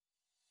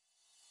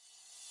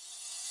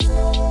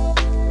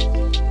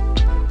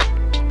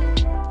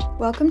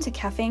Welcome to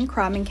Caffeine,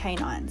 Crime and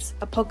Canines,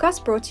 a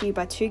podcast brought to you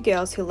by two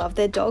girls who love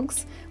their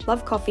dogs,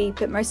 love coffee,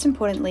 but most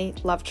importantly,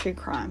 love true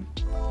crime.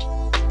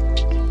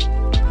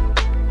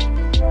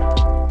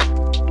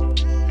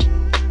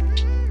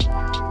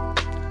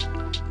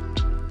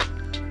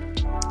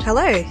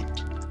 Hello.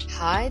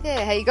 Hi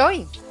there, how you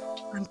going?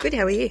 I'm good,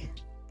 how are you?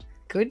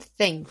 Good,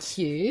 thank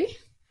you.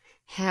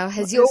 How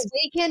has your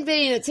weekend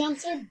been? It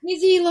sounds so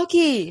busy,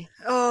 Lockie.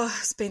 Oh,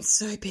 it's been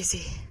so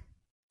busy.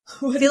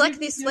 I feel like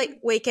this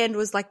weekend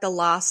was like the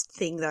last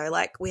thing though.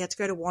 Like we had to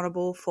go to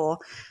Warrnambool for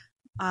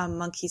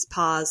Monkey's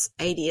Pa's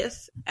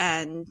 80th,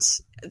 and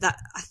that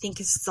I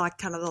think is like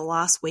kind of the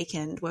last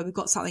weekend where we've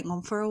got something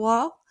on for a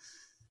while.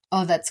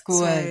 Oh, that's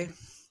good. So,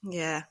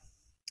 yeah.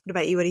 What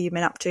about you? What have you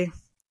been up to?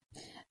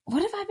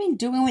 What have I been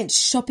doing? I went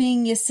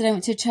shopping yesterday. I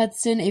went to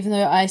Chadstone, even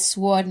though I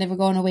swore I'd never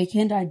go on a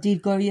weekend. I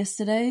did go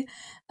yesterday.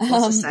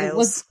 Lots of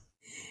sales.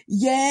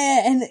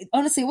 And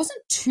honestly, it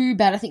wasn't too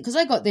bad, I think, because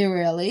I got there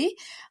early.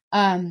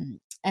 And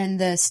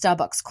the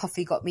Starbucks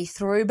coffee got me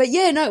through. But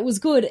yeah, no, it was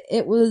good.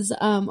 It was,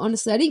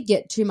 honestly, I didn't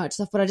get too much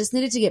stuff, but I just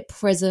needed to get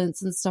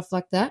presents and stuff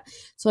like that.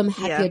 So I'm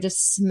happy I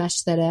just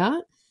smashed that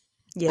out.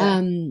 Yeah.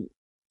 And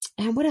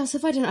what else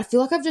have I done? I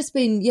feel like I've just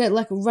been,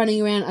 like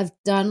running around. I've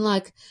done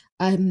like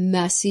a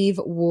massive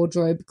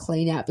wardrobe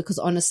clean out because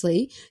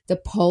honestly, the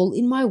pole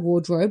in my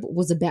wardrobe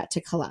was about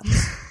to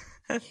collapse.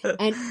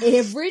 And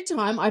every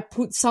time I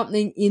put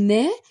something in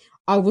there,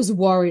 I was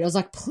worried. I was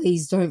like,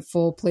 please don't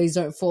fall, please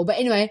don't fall. But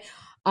anyway,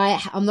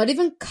 I'm not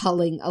even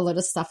culling a lot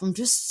of stuff. I'm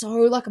just so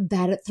like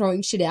bad at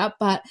throwing shit out.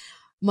 But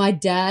my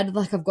dad,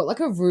 like I've got like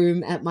a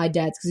room at my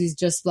dad's because he's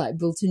just like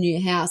built a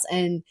new house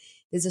and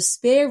there's a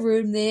spare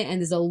room there and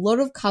there's a lot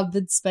of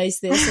cupboard space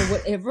there. So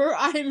whatever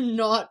I'm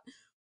not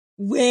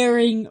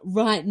wearing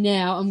right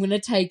now, I'm going to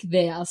take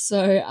there.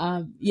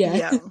 So,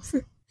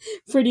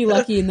 pretty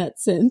lucky in that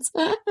sense.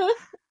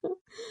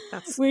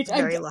 That's Which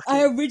very lucky.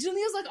 I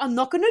originally was like, I'm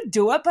not going to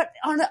do it, but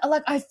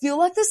I feel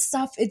like this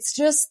stuff, it's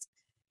just,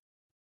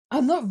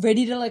 I'm not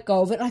ready to let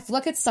go of it. I feel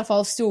like it's stuff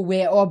I'll still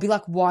wear or I'll be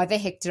like, why the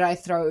heck did I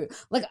throw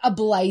like a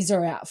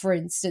blazer out, for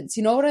instance?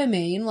 You know what I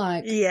mean?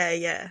 Like,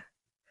 yeah.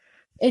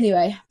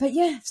 Anyway, but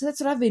yeah, so that's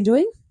what I've been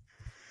doing.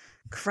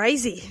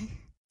 Crazy.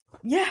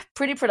 Yeah,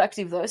 pretty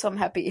productive though, so I'm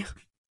happy.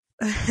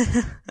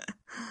 I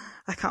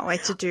can't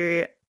wait to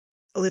do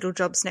little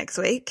jobs next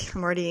week.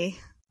 I'm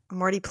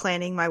already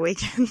planning my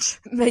weekend.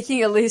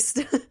 Making a list.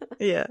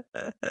 Yeah.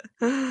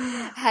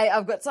 Hey,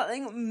 I've got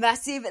something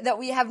massive that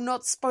we have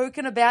not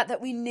spoken about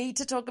that we need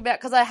to talk about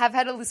because I have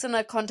had a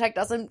listener contact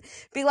us and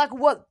be like,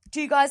 what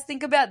do you guys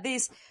think about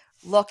this?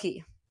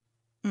 Lockie,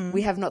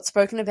 we have not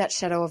spoken about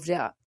Shadow of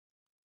Doubt.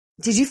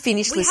 Did you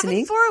finish listening?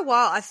 We haven't for a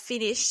while. I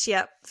finished.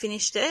 Yep,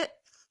 finished it.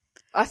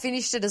 I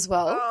finished it as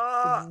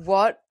well.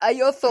 What are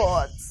your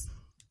thoughts?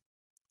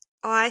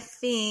 I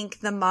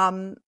think the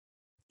mum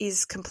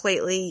is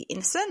completely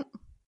innocent.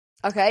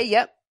 Okay,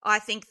 yep. I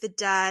think the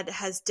dad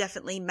has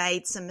definitely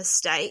made some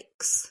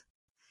mistakes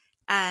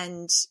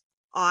and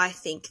I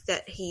think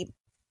that he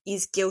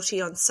is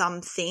guilty on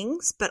some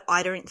things, but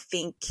I don't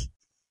think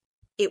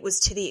it was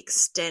to the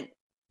extent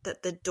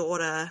that the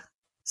daughter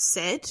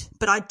said.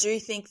 But I do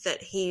think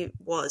that he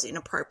was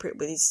inappropriate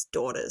with his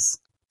daughters,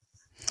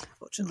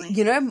 unfortunately.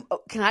 You know,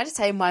 can I just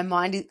say my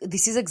mind,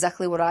 this is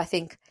exactly what I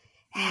think.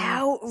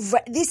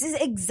 This is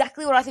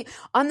exactly what I think.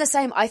 I'm the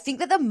same. I think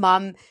that the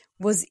mum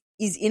is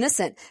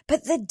innocent,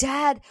 but the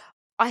dad,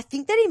 I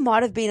think that he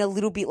might have been a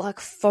little bit like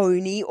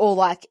phony or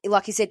like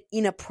you said,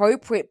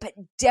 inappropriate, but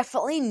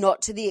definitely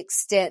not to the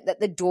extent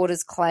that the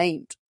daughters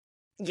claimed.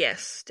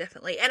 Yes,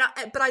 definitely.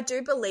 But I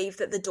do believe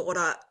that the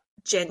daughter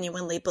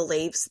genuinely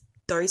believes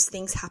those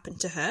things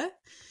happened to her.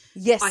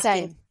 Yes, I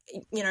same.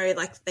 think, you know,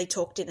 like they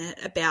talked in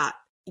it about,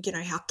 you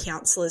know, how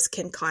counsellors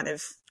can kind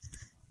of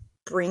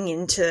bring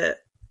into,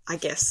 I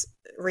guess,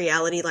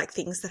 reality, like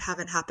things that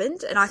haven't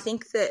happened. And I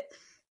think that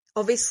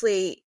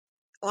obviously,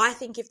 I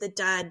think if the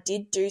dad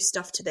did do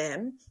stuff to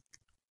them,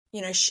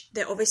 you know,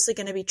 they're obviously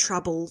going to be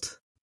troubled,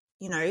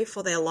 you know,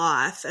 for their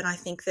life. And I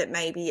think that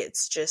maybe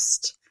it's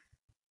just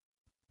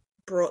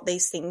brought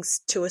these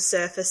things to a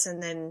surface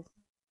and then,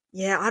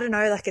 yeah, I don't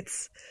know, like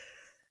it's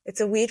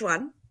a weird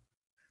one.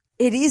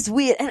 It is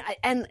weird,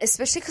 and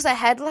especially because I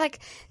had like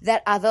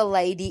that other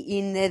lady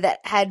in there that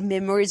had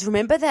memories.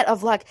 Remember that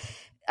of like,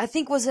 I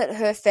think was it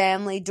her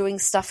family doing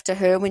stuff to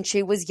her when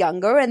she was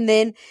younger, and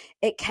then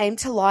it came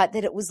to light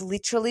that it was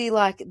literally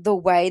like the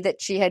way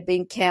that she had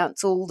been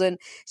counselled and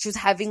she was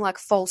having like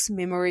false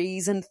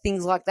memories and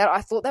things like that. I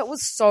thought that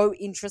was so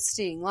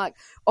interesting. Like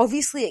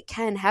obviously it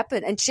can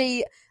happen, and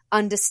she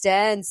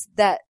understands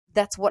that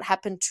that's what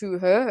happened to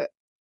her.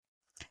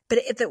 But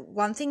the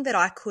one thing that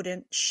I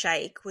couldn't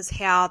shake was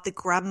how the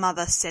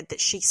grandmother said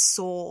that she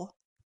saw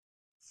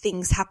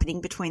things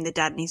happening between the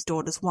dad and his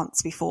daughters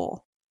once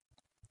before.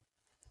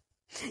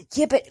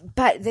 Yeah,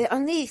 but the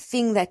only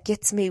thing that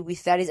gets me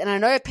with that is, and I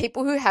know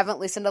people who haven't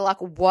listened are like,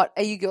 what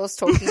are you girls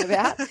talking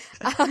about?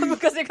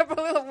 Because they could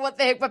probably like, what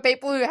the heck, but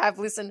people who have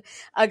listened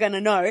are going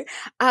to know.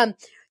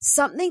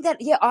 something that,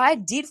 I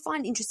did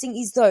find interesting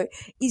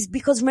is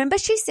because remember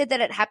she said that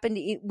it happened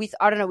with,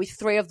 I don't know, with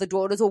 3 of the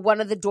daughters, or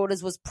one of the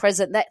daughters was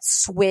present that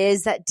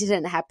swears that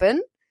didn't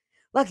happen.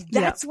 Like,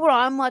 that's what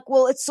I'm like,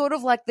 well, it's sort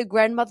of like the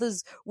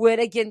grandmother's word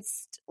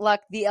against,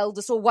 like, the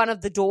eldest or one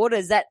of the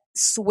daughters that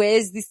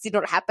swears this did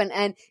not happen.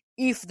 And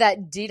if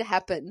that did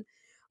happen,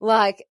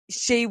 like,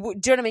 she would,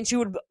 do you know what I mean? She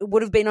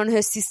would have been on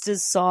her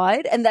sister's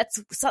side. And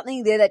that's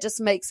something there that just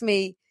makes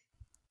me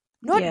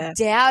not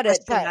doubt it,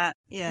 but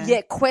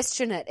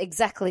question it.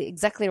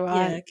 Exactly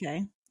right. Yeah,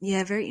 okay.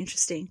 Yeah, very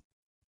interesting.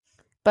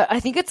 But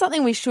I think it's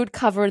something we should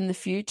cover in the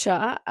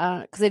future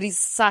because it is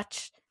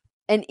such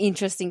an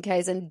interesting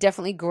case and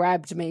definitely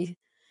grabbed me.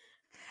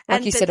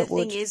 Like you said it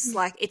would. The thing is,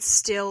 like, it's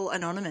still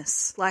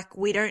anonymous. Like,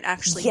 we don't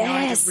actually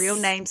know the real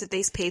names of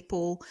these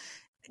people.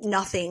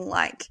 Nothing,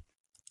 like,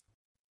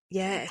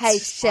 Hey,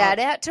 shout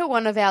out to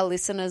one of our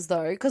listeners,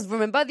 though, because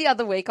remember the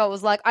other week I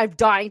was like, I'm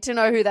dying to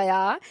know who they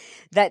are,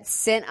 that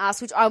sent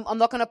us, which I'm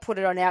not going to put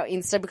it on our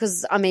Insta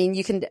because, I mean,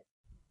 you can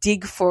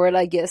dig for it,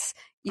 I guess,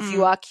 if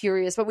you are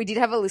curious. But we did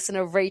have a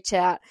listener reach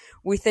out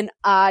with an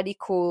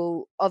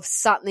article of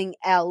something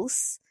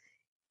else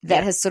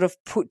that has sort of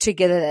put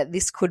together that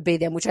this could be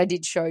them, which I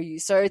did show you.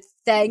 So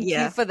thank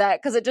you for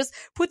that, because it just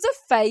puts a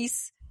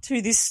face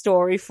to this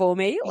story for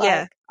me.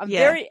 Like,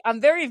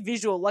 I'm very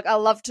visual. Like, I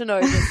love to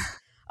know this.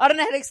 I don't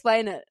know how to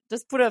explain it.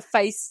 Just put a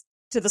face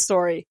to the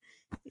story.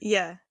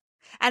 Yeah.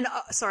 And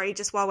sorry,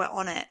 just while we're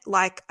on it,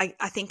 like,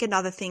 I think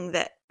another thing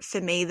that for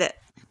me that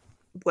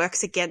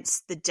works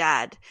against the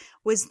dad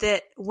was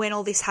that when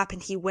all this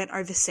happened, he went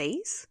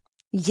overseas.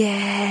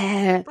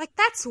 Yeah. Like,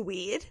 that's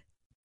weird.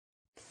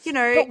 You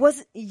know, but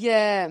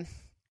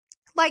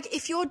like,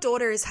 if your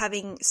daughter is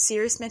having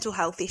serious mental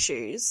health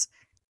issues,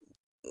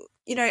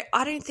 you know,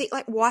 I don't think,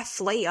 like, why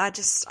flee? I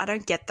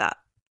don't get that.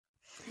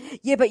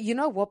 Yeah, but you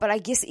know what? But I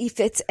guess if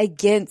it's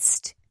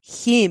against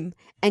him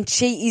and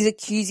she is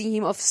accusing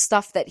him of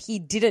stuff that he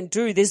didn't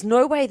do, there's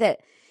no way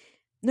that,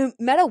 no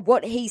matter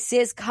what he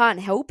says,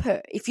 can't help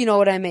her, if you know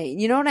what I mean.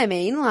 You know what I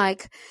mean?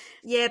 Like,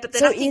 yeah, but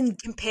then I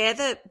think compare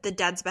the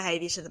dad's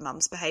behaviour to the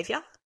mum's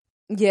behaviour.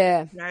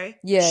 Yeah. No?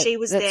 Yeah. She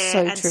was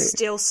there and true.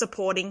 still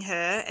supporting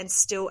her and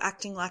still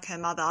acting like her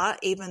mother,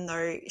 even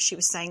though she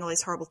was saying all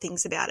these horrible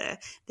things about her.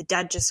 The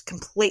dad just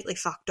completely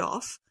fucked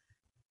off.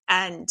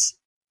 And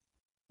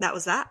that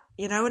was that.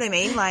 You know what I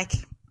mean? Like,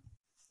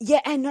 yeah,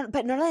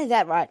 but not only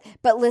that, right?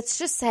 But let's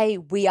just say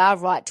we are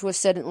right to a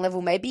certain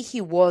level. Maybe he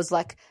was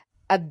like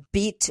a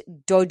bit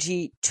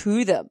dodgy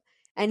to them,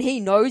 and he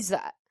knows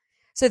that.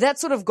 So that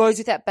sort of goes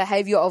with that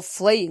behavior of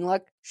fleeing.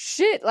 Like,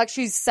 shit, like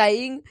she's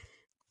saying,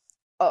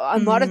 oh, I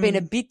might have been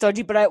a bit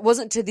dodgy, but it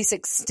wasn't to this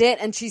extent.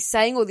 And she's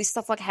saying all this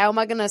stuff like, how am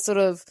I going to sort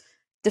of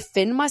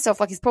defend myself?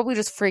 Like, he's probably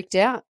just freaked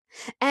out.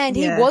 And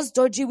he was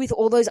dodgy with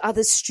all those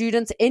other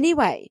students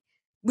anyway,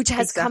 which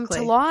has come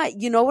to light.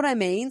 You know what I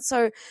mean?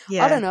 So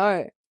I don't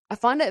know. I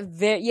find it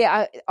very,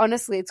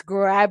 honestly, it's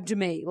grabbed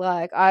me.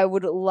 Like, I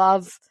would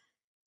love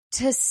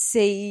to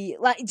see,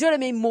 like, do you know what I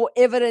mean? More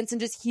evidence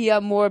and just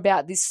hear more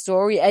about this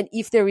story. And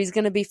if there is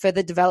going to be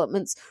further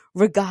developments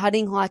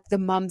regarding, like, the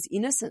mum's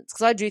innocence,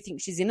 because I do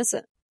think she's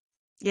innocent.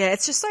 Yeah,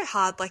 it's just so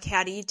hard. Like,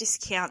 how do you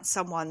discount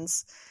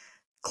someone's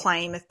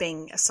claim of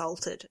being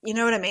assaulted? You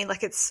know what I mean?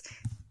 Like,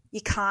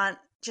 you can't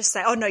just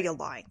say, oh, no, you're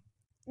lying.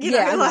 You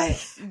know, like,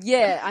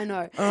 I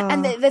know.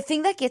 And the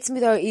thing that gets me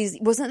though is,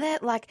 wasn't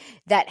that like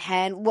that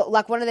hand? Well,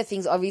 like, one of the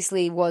things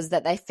obviously was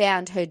that they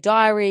found her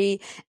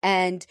diary,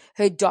 and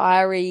her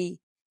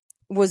diary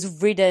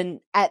was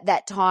written at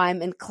that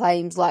time and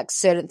claims like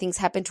certain things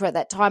happened to her at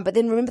that time. But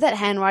then remember that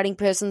handwriting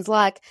person's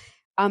like,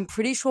 I'm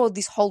pretty sure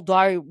this whole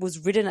diary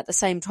was written at the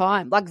same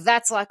time. Like,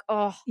 that's like, you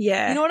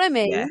know what I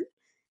mean?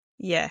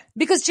 Yeah.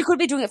 Because she could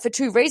be doing it for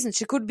two reasons.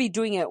 She could be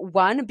doing it,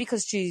 one,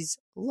 because she's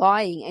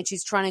lying and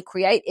she's trying to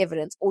create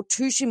evidence, or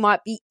two, she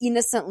might be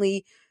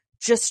innocently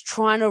just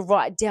trying to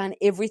write down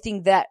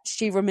everything that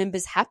she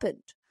remembers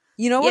happened.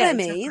 You know what I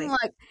mean?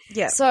 Exactly.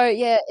 Like, so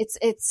yeah,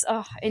 it's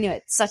anyway,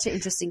 it's such an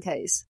interesting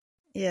case.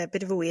 Yeah, a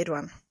bit of a weird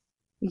one.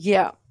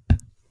 Yeah.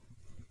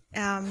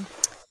 I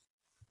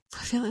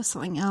feel there's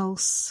something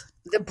else.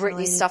 The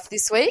Britney stuff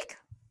this week?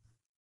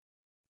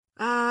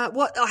 I'm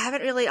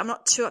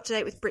not too up to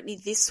date with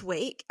Britney this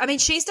week. I mean,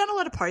 she's done a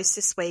lot of posts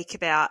this week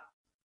about,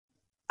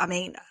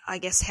 I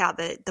guess how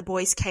the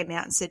boys came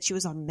out and said she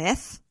was on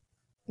meth.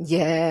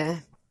 Yeah.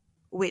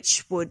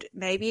 Which would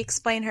maybe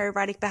explain her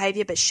erratic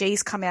behaviour, but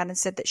she's come out and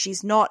said that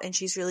she's not, and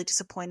she's really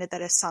disappointed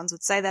that her sons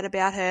would say that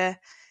about her.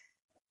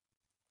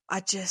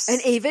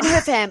 And even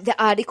her the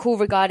article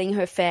regarding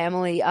her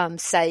family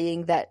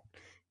saying that,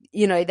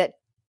 you know, that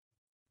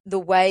the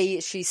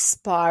way she's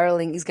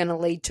spiraling is going to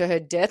lead to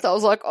her death. I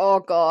was like, oh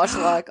gosh,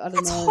 like, I don't know.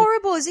 It's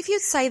horrible, as if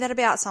you'd say that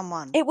about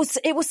someone. It was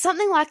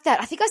something like that.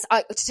 I think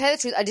to tell you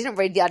the truth, I didn't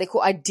read the article.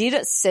 I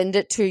did send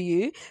it to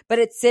you, but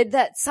it said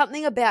that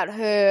something about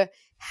her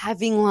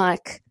having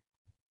like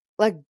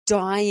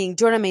dying.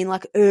 Do you know what I mean?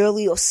 Like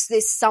early, or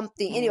there's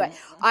something. Anyway,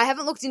 I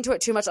haven't looked into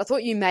it too much. I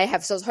thought you may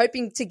have, so I was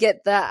hoping to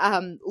get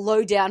the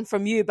lowdown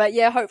from you. But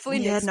yeah, hopefully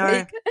next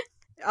week.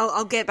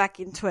 I'll get back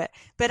into it.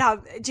 But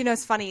do you know,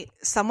 it's funny.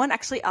 Someone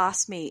actually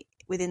asked me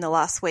within the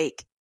last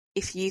week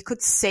if you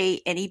could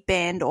see any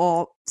band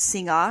or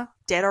singer,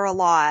 dead or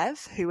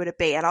alive, who would it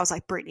be? And I was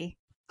like, Britney.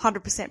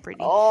 100% Britney.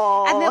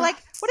 Oh. And they're like,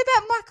 what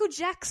about Michael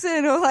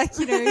Jackson or like,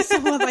 you know,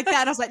 someone like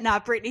that? And I was like, nah,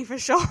 Britney for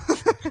sure.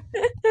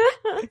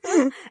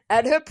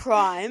 At her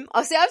prime.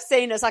 Oh, see, I've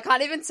seen her, so I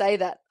can't even say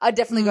that. I'd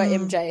definitely go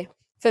MJ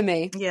for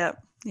me. Yeah.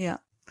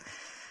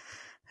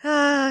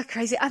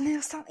 Crazy. And there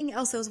was something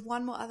else. There was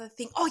one more other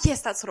thing. Oh,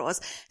 yes, that's what it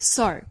was.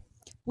 So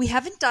we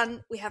haven't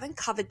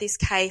covered this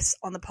case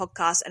on the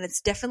podcast, and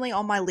it's definitely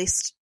on my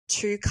list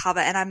to cover.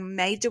 And I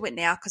may do it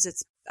now because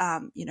it's,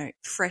 you know,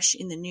 fresh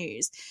in the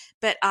news.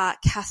 But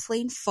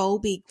Kathleen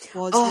Folbig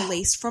was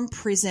released from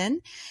prison.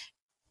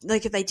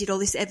 Like, they did all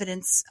this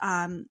evidence,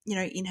 you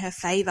know, in her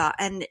favor.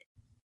 And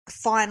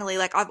finally,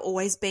 like, I've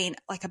always been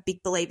like a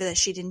big believer that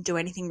she didn't do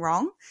anything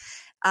wrong.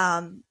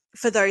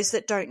 For those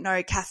that don't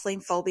know,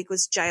 Kathleen Folbig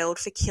was jailed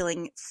for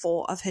killing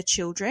 4 of her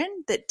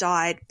children that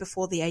died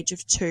before the age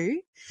of 2.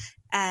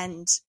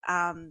 And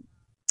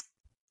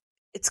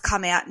it's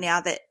come out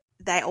now that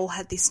they all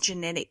had this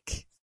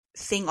genetic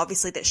thing,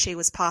 obviously, that she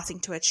was passing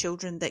to her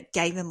children that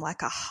gave them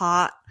like a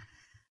heart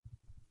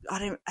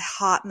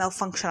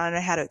malfunction. I don't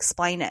know how to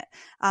explain it.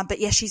 But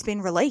yeah, she's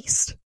been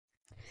released.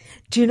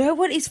 Do you know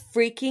what is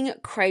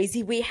freaking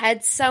crazy? We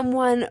had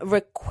someone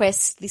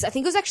request this. I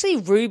think it was actually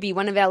Ruby,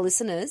 one of our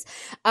listeners,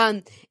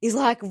 is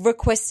like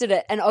requested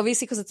it. And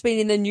obviously because it's been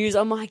in the news,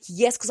 I'm like,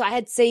 yes, because I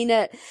had seen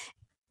it.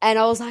 And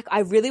I was like, I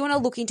really want to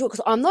look into it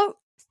because I'm not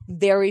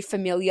very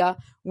familiar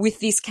with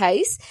this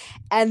case.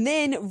 And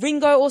then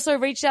Ringo also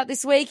reached out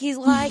this week. He's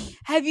like,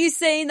 have you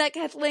seen that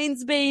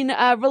Kathleen's been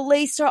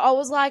released? So I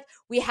was like,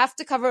 we have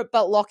to cover it.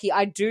 But Lockie,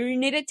 I do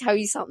need to tell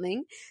you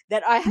something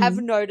that I have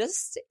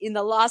noticed in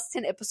the last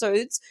 10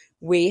 episodes.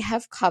 We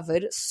have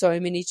covered so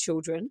many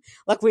children.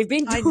 Like we've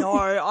been doing-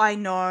 I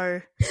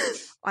know.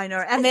 And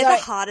they're the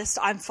hardest.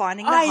 I'm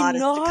finding the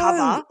hardest to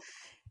cover.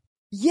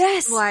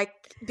 Yes. Like,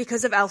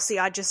 because of Elsie,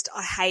 I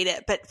hate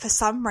it. But for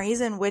some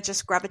reason, we're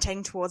just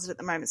gravitating towards it at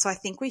the moment. So I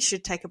think we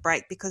should take a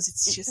break because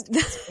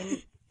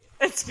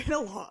it's been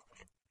a lot.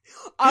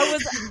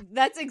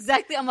 That's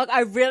exactly, I'm like,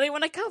 I really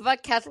want to cover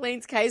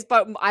Kathleen's case,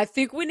 but I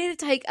think we need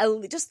to take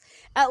just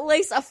at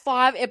least a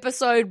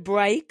 5-episode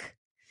break.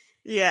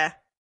 Yeah.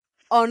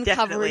 On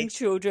covering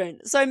children.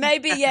 So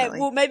maybe,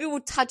 maybe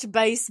we'll touch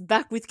base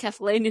back with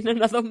Kathleen in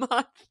another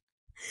month.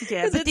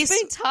 Yeah. But it's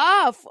been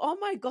tough. Oh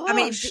my gosh. I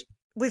mean,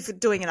 we're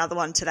doing another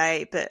one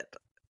today, but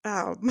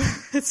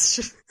it's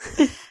just,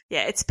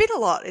 yeah, it's been a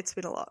lot.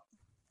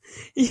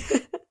 Yeah.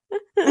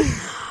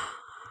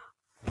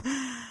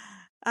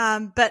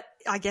 But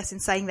I guess in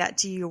saying that,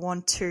 do you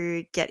want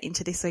to get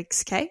into this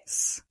week's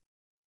case?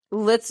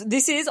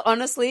 This is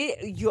honestly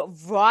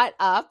right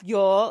up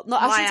your,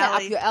 I shouldn't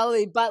say up your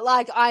alley, but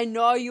like I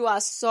know you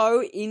are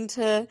so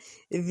into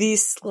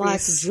this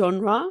like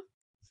genre.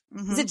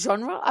 Mm-hmm. Is it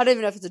genre? I don't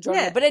even know if it's a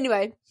genre, but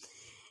anyway,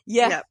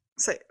 yeah. Yep.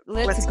 So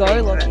let's go,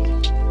 Lockie.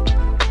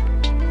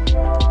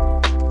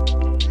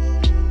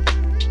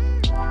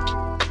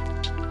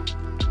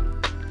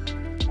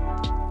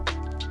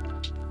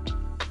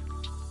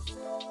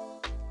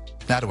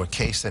 Now to a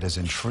case that has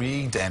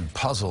intrigued and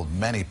puzzled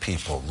many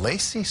people.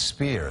 Lacey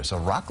Spears, a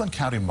Rockland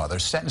County mother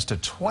sentenced to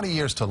 20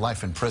 years to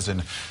life in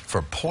prison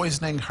for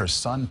poisoning her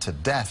son to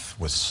death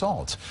with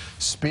salt.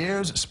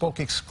 Spears spoke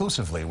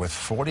exclusively with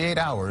 48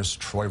 Hours'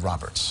 Troy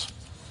Roberts.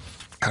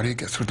 How do you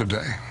get through the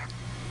day?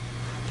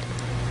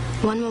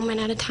 One moment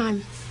at a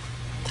time.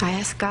 I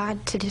ask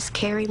God to just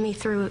carry me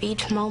through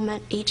each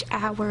moment, each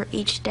hour,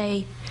 each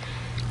day.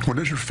 What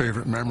is your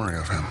favorite memory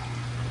of him?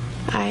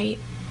 I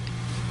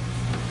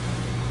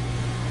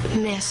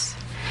miss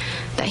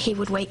that he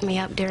would wake me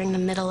up during the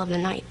middle of the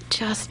night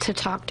just to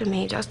talk to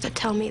me, just to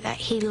tell me that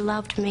he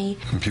loved me.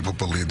 And people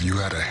believed you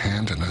had a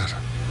hand in it,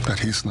 that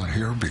he's not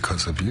here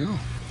because of you.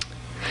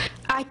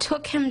 I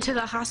took him to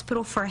the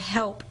hospital for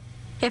help.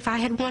 If I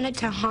had wanted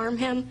to harm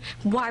him,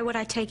 why would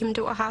I take him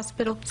to a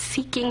hospital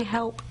seeking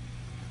help?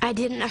 I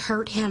didn't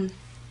hurt him.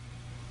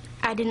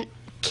 I didn't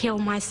kill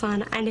my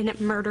son. I didn't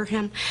murder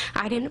him.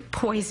 I didn't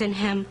poison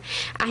him.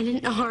 I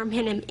didn't harm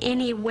him in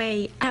any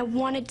way. I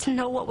wanted to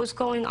know what was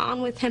going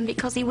on with him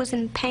because he was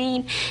in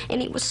pain and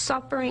he was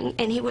suffering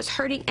and he was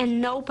hurting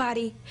and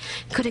nobody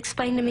could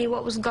explain to me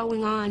what was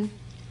going on.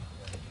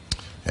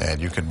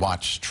 And you can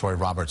watch Troy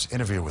Roberts'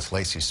 interview with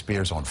Lacey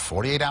Spears on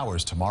 48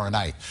 Hours tomorrow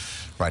night,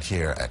 right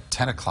here at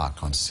 10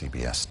 o'clock on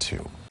CBS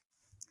 2.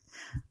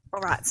 All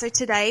right, so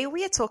today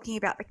we are talking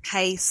about the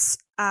case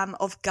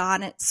of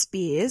Garnett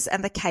Spears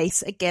and the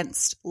case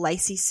against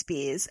Lacey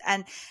Spears.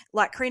 And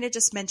like Karina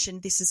just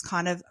mentioned, this is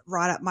kind of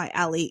right up my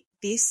alley.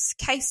 This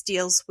case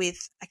deals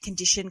with a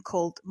condition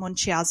called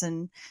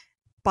Munchausen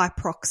by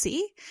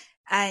proxy.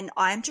 And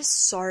I'm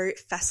just so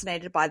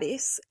fascinated by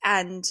this.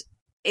 And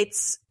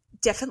it's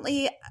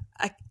definitely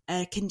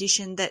a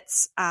condition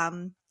that's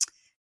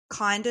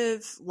kind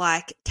of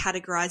like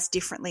categorized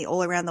differently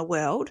all around the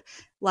world.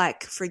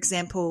 Like, for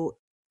example,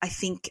 I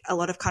think a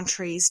lot of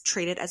countries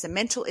treat it as a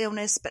mental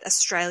illness, but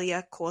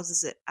Australia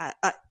causes it,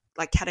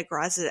 like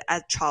categorize it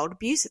as child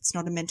abuse. It's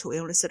not a mental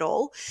illness at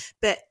all.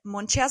 But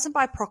Munchausen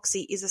by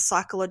proxy is a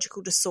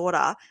psychological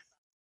disorder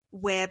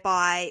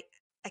whereby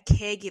a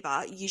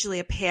caregiver, usually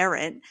a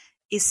parent,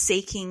 is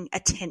seeking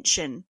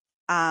attention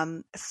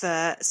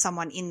for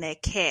someone in their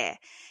care.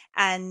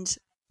 And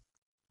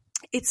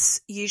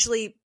it's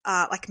usually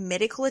like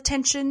medical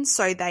attention.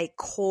 So they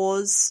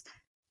cause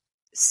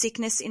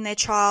sickness in their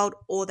child,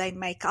 or they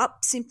make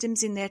up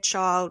symptoms in their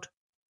child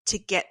to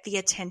get the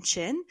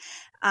attention.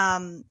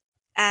 And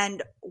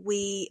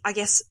the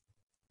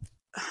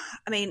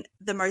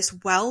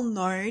most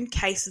well-known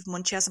case of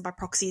Munchausen by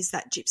proxy is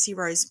that Gypsy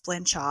Rose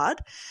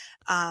Blanchard,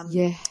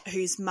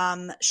 whose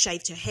mum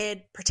shaved her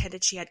head,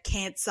 pretended she had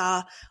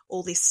cancer,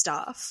 all this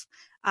stuff.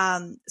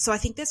 So I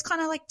think there's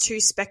kind of like two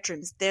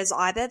spectrums. There's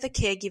either the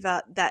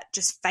caregiver that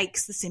just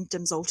fakes the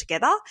symptoms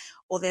altogether,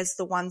 or there's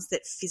the ones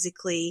that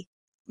physically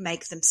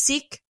make them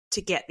sick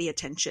to get the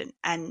attention.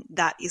 And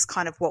that is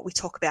kind of what we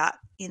talk about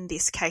in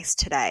this case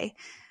today.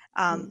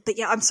 But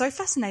yeah, I'm so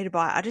fascinated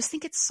by it. I just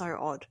think it's so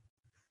odd.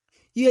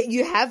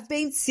 You have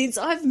been since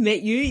I've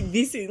met you.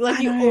 This is like,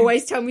 you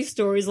always tell me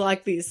stories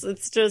like this.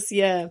 It's just,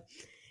 it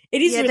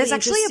is really there's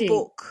actually interesting. a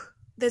book.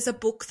 There's a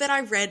book that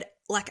I read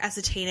like as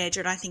a teenager,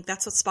 and I think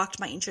that's what sparked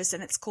my interest,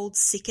 and it's called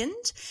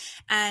Sickened,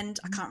 and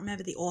I can't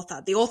remember the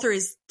author. The author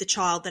is the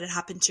child that it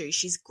happened to.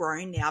 She's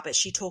grown now, but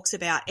she talks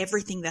about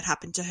everything that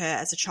happened to her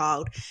as a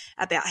child,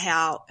 about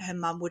how her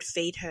mum would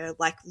feed her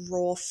like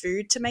raw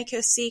food to make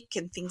her sick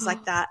and things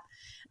like that.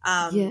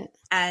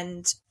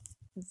 And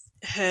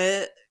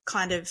her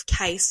kind of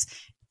case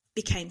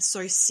became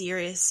so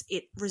serious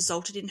it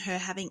resulted in her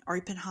having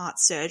open heart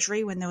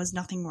surgery when there was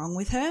nothing wrong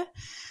with her.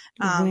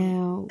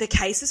 Wow. The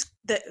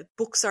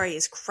book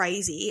is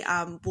crazy.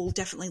 We'll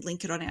definitely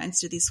link it on our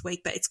Insta this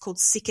week, but it's called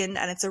Sickened,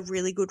 and it's a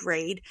really good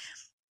read.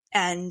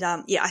 And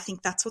I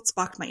think that's what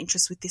sparked my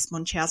interest with this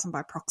Munchausen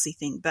by proxy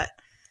thing. But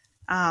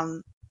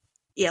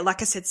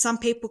like I said, some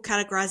people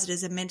categorize it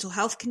as a mental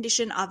health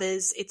condition.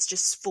 Others, it's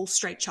just full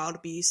straight child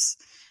abuse.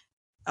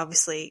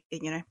 Obviously,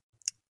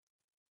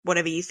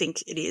 whatever you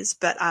think it is.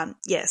 But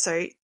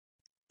so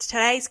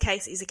today's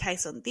case is a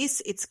case on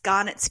this. It's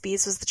Garnett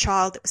Spears was the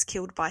child that was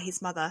killed by his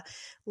mother,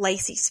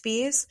 Lacey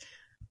Spears.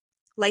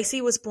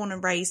 Lacey was born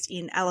and raised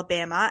in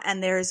Alabama,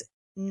 and there is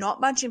not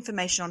much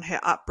information on her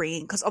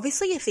upbringing, because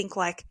obviously you think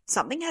like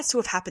something has to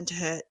have happened to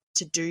her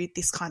to do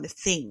this kind of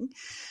thing.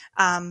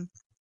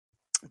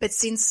 But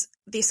since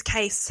this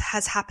case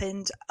has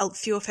happened, a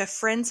few of her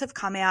friends have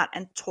come out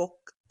and talked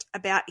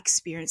about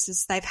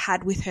experiences they've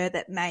had with her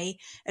that may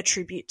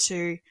attribute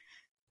to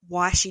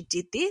why she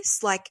did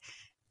this. Like,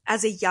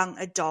 as a young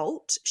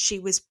adult, she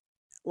was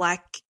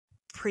like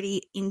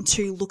pretty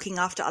into looking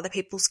after other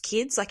people's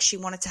kids. Like, she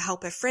wanted to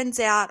help her friends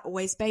out,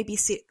 always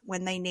babysit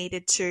when they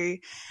needed to.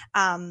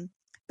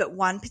 But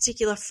one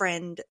particular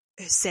friend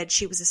said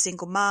she was a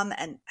single mum,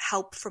 and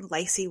help from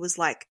Lacey was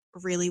like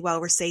really well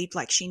received.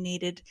 Like, she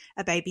needed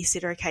a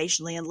babysitter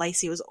occasionally, and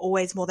Lacey was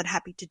always more than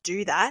happy to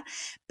do that.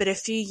 But a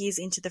few years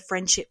into the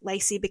friendship,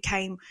 Lacey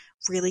became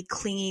really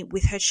clingy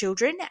with her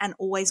children and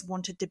always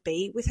wanted to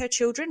be with her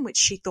children, which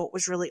she thought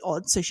was really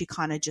odd. So she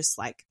kind of just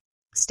like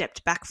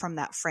stepped back from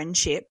that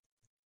friendship.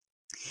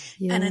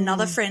 Yeah. And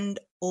another friend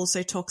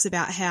also talks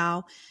about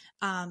how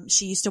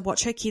she used to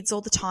watch her kids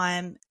all the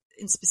time.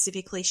 And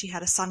specifically, she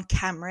had a son,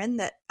 Cameron,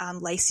 that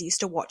Lacey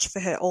used to watch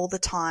for her all the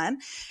time.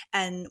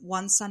 And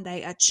one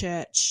Sunday at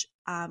church,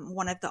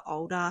 one of the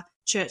older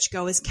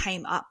churchgoers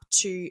came up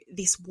to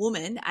this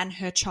woman and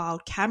her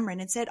child, Cameron,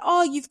 and said,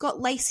 "Oh, you've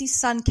got Lacey's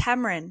son,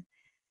 Cameron."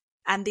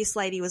 And this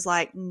lady was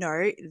like,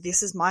 "No,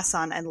 this is my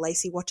son, and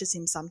Lacey watches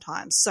him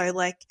sometimes." So,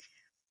 like,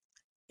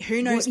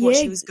 who knows what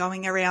she was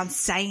going around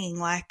saying,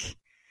 like.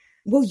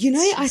 Well,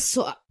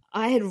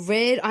 I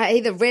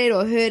either read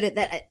or heard it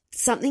that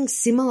something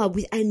similar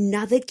with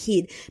another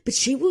kid, but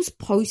she was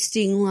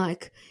posting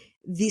like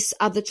this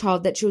other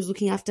child that she was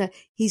looking after,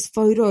 his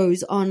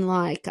photos on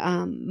like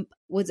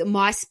was it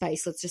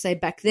MySpace, let's just say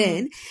back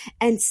then,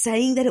 and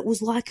saying that it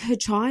was like her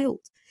child.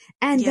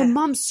 And the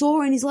mum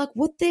saw and is like,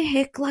 "What the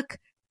heck? Like,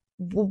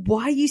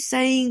 why are you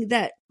saying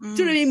that? Do you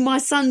know what I mean? My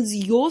son's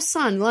your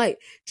son." Like,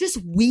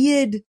 just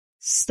weird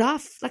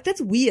stuff. Like,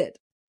 that's weird.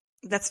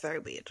 That's very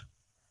weird.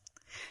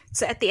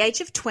 So at the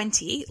age of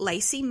 20,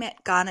 Lacey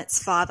met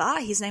Garnett's father.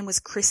 His name was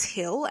Chris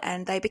Hill,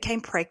 and they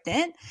became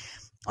pregnant.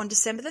 On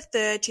December the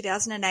 3rd,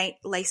 2008,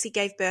 Lacey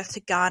gave birth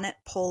to Garnett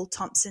Paul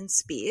Thompson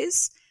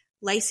Spears.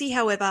 Lacey,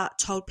 however,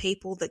 told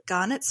people that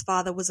Garnett's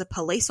father was a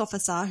police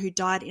officer who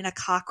died in a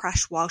car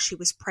crash while she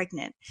was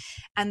pregnant.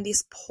 And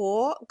this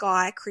poor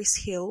guy, Chris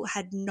Hill,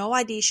 had no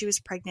idea she was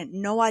pregnant,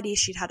 no idea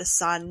she'd had a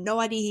son, no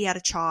idea he had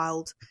a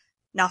child,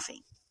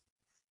 nothing.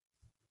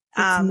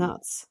 It's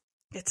nuts.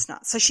 It's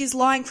nuts. So she's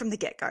lying from the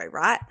get-go,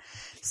 right?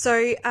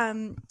 So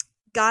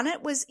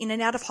Garnett was in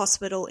and out of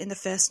hospital in the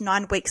first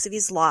 9 weeks of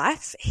his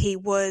life. He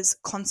was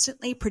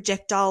constantly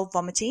projectile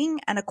vomiting,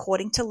 and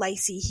according to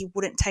Lacey, he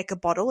wouldn't take a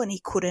bottle and he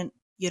couldn't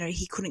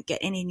get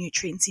any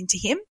nutrients into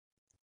him.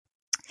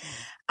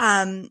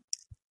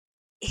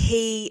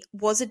 he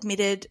was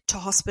admitted to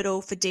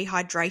hospital for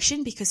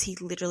dehydration because he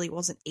literally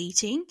wasn't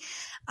eating,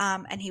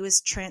 and he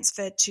was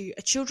transferred to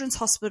a children's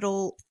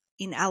hospital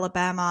in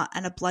Alabama,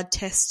 and a blood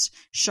test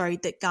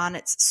showed that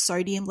Garnett's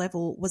sodium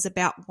level was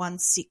about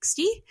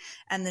 160,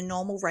 and the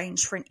normal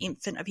range for an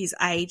infant of his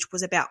age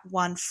was about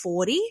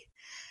 140.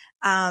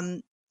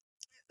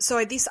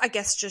 So this, I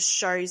guess, just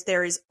shows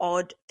there is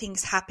odd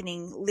things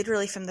happening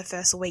literally from the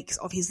first weeks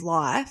of his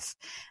life.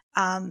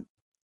 And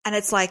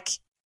it's like,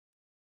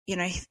 you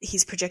know,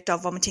 his projectile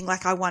vomiting.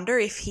 Like, I wonder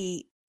if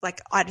he,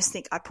 like, I just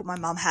think I put my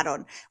mum hat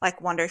on,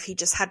 like, wonder if he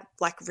just had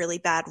like really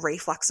bad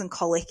reflux and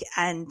colic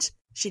and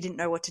she didn't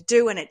know what to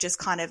do and it just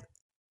kind of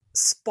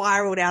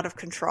spiraled out of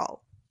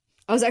control.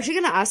 I was actually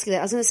going to ask you that.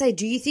 I was going to say,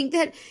 do you think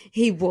that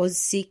he was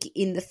sick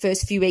in the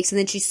first few weeks and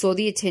then she saw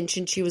the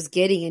attention she was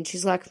getting and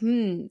she's like,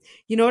 you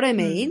know what I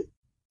mean?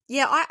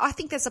 Yeah, I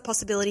think there's a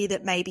possibility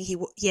that maybe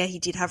he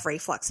did have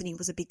reflux and he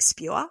was a big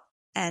spewer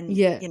and,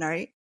 you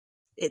know,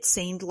 it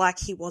seemed like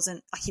he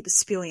wasn't, like he was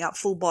spewing up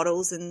full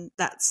bottles and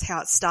that's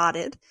how it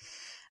started.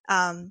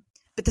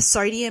 But the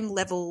sodium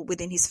level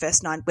within his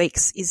first 9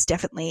 weeks is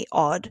definitely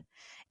odd,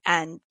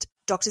 and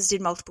doctors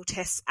did multiple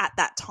tests at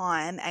that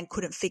time and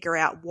couldn't figure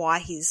out why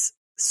his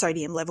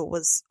sodium level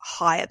was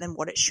higher than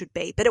what it should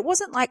be. But it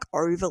wasn't like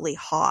overly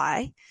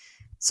high.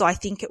 So I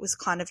think it was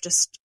kind of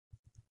just,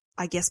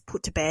 I guess,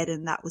 put to bed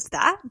and that was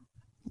that.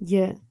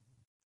 Yeah.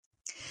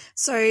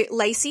 So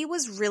Lacey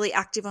was really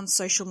active on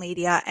social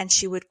media and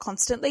she would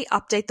constantly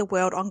update the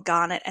world on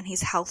Garnett and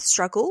his health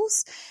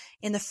struggles.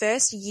 In the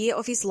first year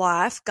of his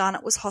life,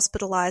 Garnett was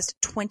hospitalized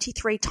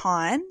 23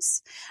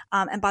 times.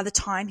 And by the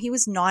time he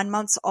was 9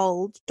 months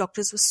old,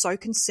 doctors were so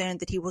concerned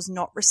that he was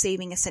not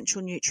receiving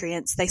essential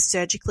nutrients, they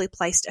surgically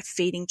placed a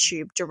feeding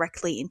tube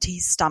directly into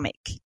his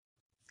stomach.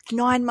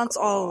 9 months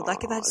old.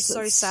 Like, that's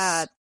so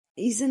sad.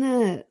 Isn't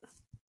it?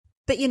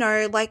 But, you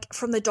know, like,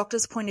 from the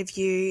doctor's point of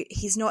view,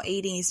 he's not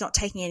eating, he's not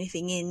taking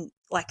anything in.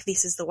 Like,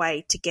 this is the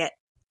way to get,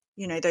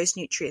 you know, those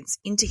nutrients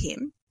into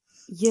him.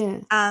 Yeah.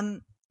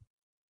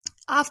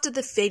 After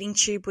the feeding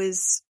tube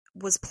was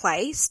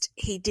placed,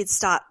 he did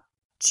start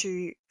to,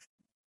 you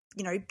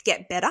know,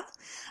 get better.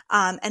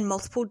 And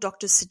multiple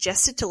doctors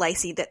suggested to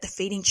Lacey that the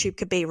feeding tube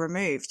could be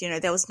removed. You know,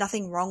 there was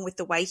nothing wrong with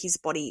the way his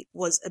body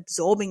was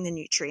absorbing the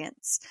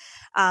nutrients.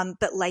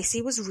 But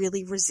Lacey was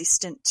really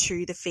resistant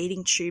to the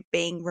feeding tube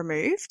being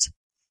removed.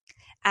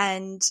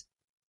 And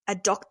a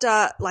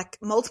doctor, like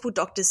multiple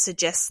doctors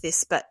suggest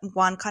this, but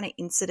one kind of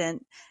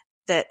incident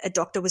that a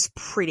doctor was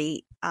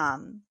pretty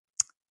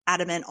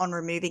adamant on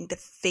removing the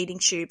feeding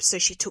tube. So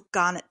she took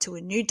Garnett to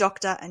a new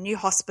doctor, a new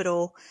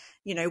hospital,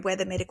 you know, where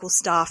the medical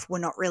staff were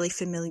not really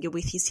familiar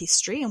with his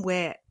history and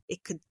where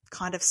it could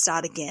kind of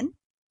start again.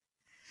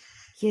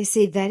 Yeah,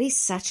 see, that is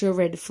such a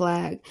red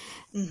flag.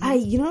 Mm-hmm. Hey,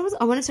 you know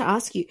what I wanted to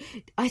ask you?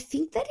 I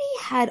think that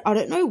he had, I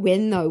don't know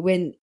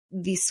when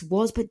this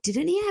was, but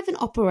didn't he have an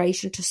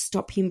operation to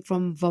stop him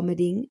from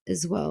vomiting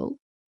as well?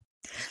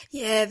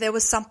 Yeah, there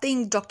was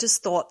something, doctors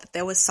thought that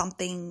there was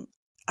something,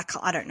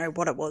 I don't know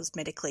what it was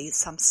medically,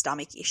 some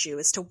stomach issue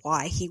as to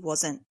why he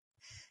wasn't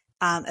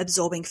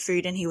absorbing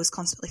food and he was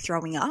constantly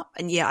throwing up.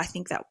 And yeah, I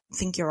think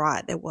you're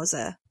right. There was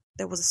a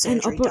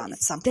surgery done at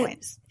some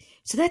point.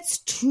 So that's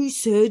 2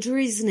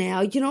 surgeries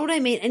now. You know what I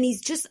mean? And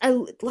he's just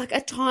like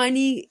a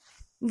tiny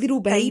little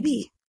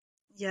baby.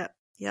 Yep.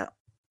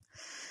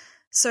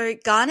 So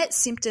Garnett's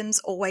symptoms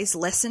always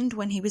lessened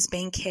when he was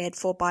being cared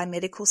for by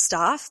medical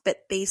staff, but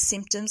these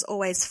symptoms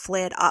always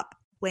flared up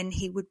when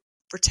he would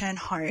return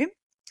home.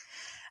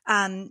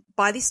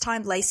 By this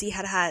time, Lacey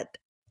had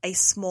a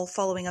small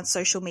following on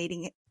social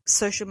media,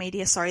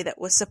 that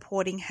was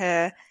supporting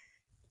her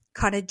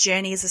kind of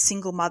journey as a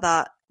single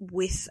mother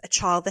with a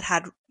child that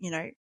had, you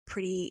know,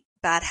 pretty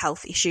bad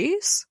health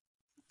issues.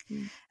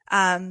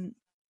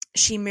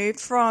 She moved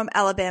from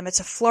Alabama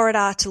to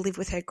Florida to live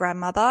with her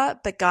grandmother,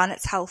 but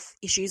Garnett's health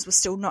issues were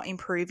still not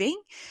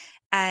improving.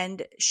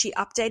 And she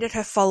updated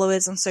her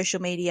followers on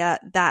social media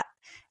that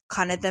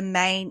kind of the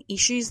main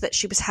issues that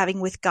she was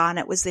having with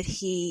Garnett was that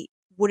he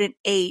wouldn't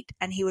eat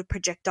and he would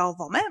projectile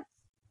vomit.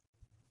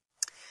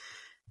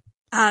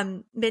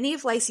 Many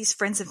of Lacey's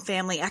friends and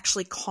family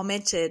actually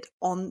commented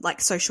on like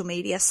social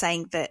media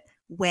saying that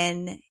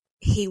when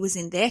he was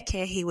in their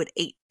care, he would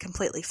eat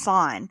completely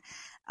fine.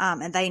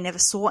 And they never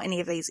saw any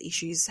of these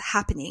issues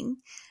happening.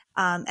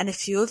 And a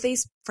few of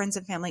these friends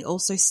and family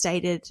also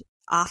stated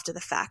after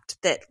the fact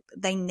that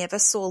they never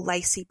saw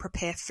Lacey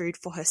prepare food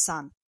for her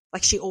son.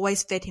 Like, she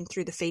always fed him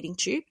through the feeding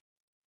tube.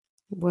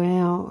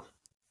 Wow.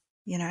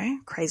 You know,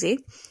 crazy.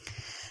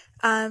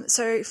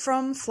 So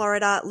from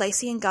Florida,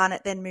 Lacey and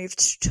Garnett then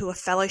moved to a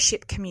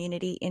fellowship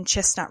community in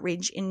Chestnut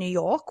Ridge in New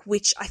York,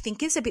 which I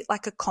think is a bit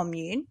like a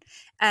commune.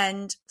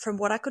 And from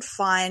what I could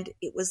find,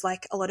 it was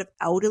like a lot of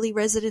elderly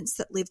residents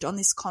that lived on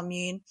this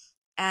commune,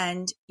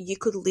 and you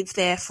could live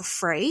there for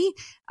free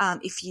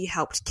if you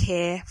helped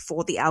care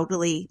for the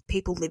elderly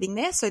people living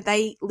there. So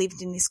they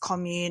lived in this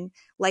commune.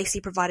 Lacey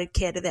provided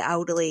care to the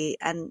elderly,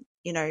 and,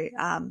 you know,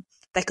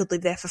 they could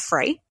live there for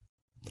free.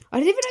 I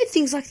didn't even know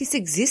things like this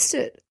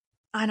existed.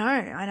 I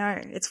know.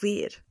 It's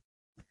weird.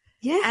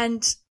 Yeah.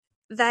 And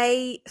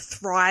they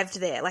thrived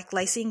there. Like,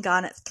 Lacey and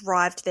Garnett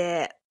thrived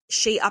there.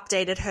 She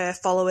updated her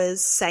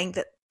followers saying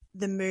that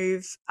the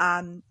move,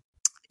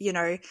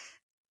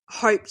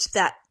 hoped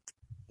that,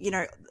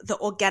 the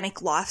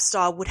organic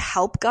lifestyle would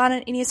help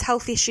Garnett in his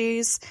health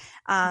issues.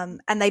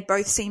 And they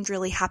both seemed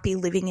really happy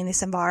living in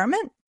this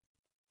environment.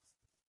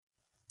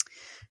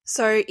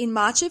 So in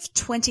March of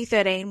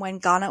 2013, when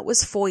Garnett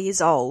was 4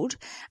 years old,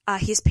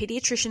 his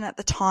pediatrician at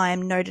the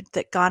time noted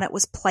that Garnett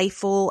was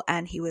playful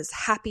and he was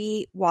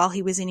happy while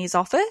he was in his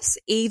office,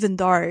 even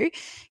though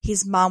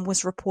his mum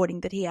was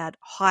reporting that he had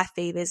high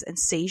fevers and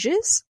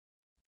seizures.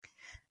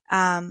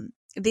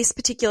 This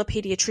particular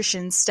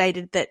pediatrician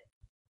stated that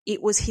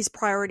it was his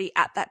priority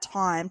at that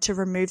time to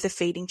remove the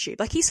feeding tube.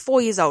 Like, he's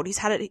 4 years old. He's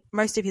had it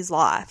most of his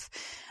life.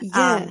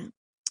 Yeah.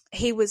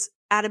 He was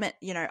adamant,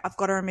 I've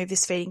got to remove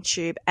this feeding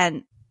tube.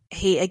 And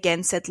he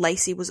again said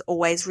Lacey was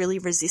always really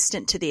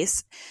resistant to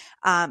this.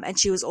 And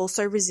she was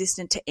also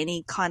resistant to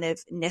any kind of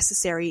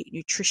necessary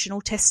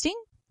nutritional testing,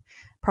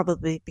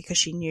 probably because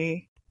she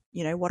knew,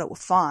 what it would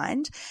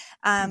find.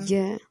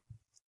 Yeah.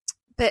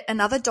 But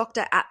another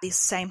doctor at this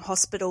same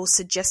hospital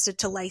suggested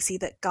to Lacey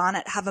that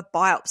Garnett have a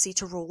biopsy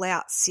to rule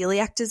out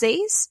celiac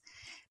disease.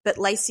 But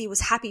Lacey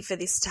was happy for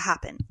this to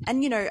happen.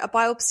 And, a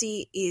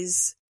biopsy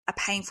is a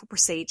painful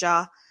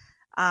procedure.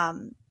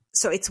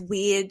 So it's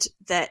weird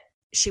that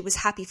she was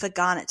happy for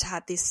Garnett to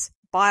have this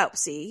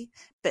biopsy,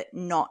 but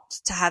not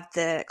to have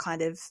the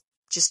kind of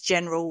just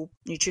general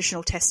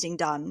nutritional testing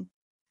done.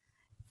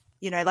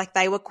 Like,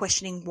 they were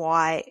questioning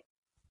why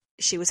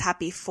she was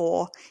happy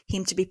for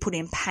him to be put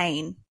in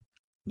pain,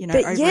 over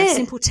a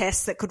simple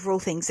test that could rule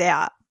things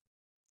out.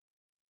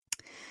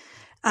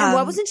 And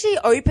why wasn't she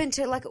open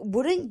to, like,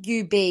 wouldn't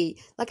you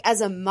be, like,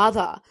 as a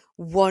mother,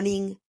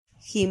 wanting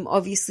him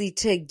obviously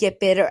to get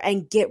better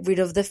and get rid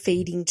of the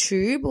feeding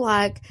tube?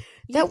 Like,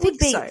 that would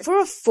be, so, for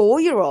a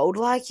 4-year-old,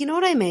 like, you know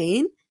what I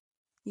mean?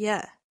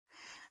 Yeah.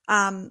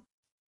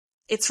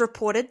 It's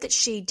reported that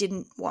she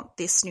didn't want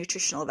this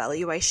nutritional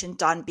evaluation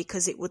done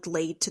because it would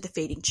lead to the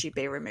feeding tube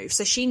being removed.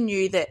 So she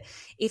knew that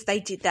if they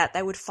did that,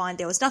 they would find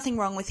there was nothing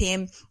wrong with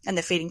him and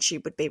the feeding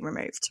tube would be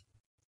removed.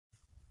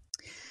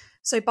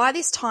 So by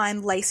this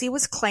time, Lacey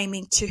was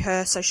claiming to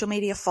her social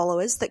media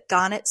followers that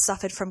Garnett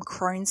suffered from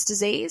Crohn's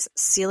disease,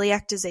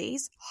 celiac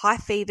disease, high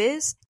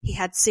fevers, he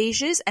had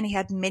seizures, and he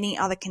had many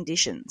other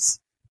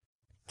conditions.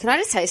 Can I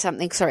just say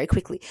something, sorry,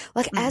 quickly?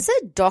 Like, as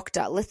a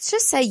doctor, let's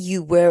just say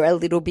you were a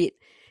little bit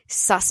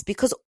sus,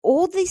 because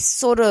all this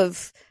sort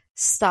of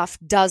stuff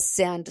does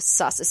sound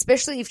sus,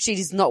 especially if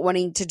she's not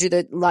wanting to do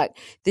the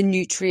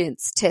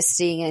nutrients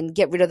testing and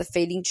get rid of the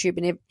feeding tube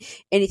and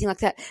anything like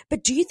that.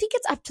 But do you think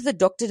it's up to the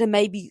doctor to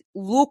maybe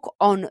look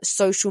on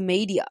social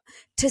media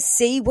to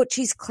see what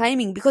she's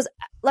claiming? Because,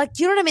 like,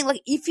 you know what I mean?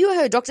 Like, if you were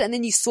her doctor and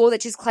then you saw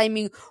that she's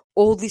claiming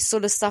all this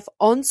sort of stuff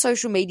on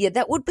social media,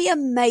 that would be a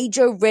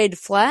major red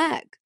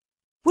flag,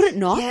 would it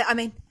not? Yeah, I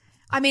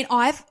mean,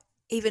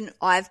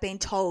 I've been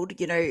told,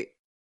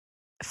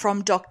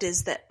 from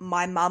doctors that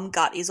my mum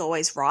gut is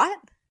always right.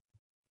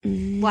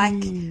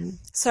 Like,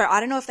 so I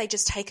don't know if they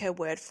just take her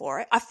word for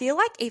it. I feel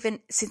like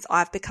even since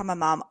I've become a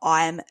mum,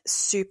 I'm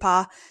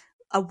super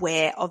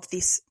aware of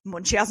this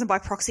Munchausen by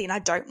proxy, and I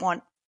don't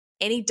want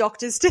any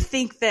doctors to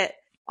think that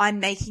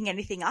I'm making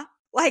anything up.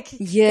 Like,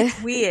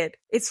 It's weird.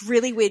 It's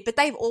really weird. But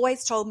they've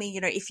always told me,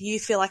 if you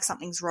feel like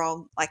something's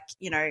wrong, like,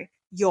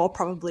 you're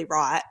probably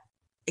right,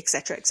 et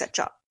cetera, et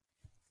cetera.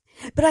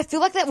 But I feel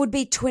like that would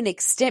be to an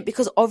extent,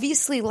 because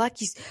obviously,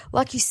 like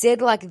you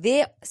said, like,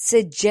 they're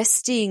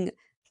suggesting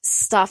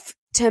stuff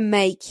to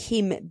make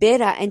him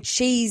better and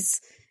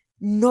she's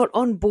not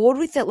on board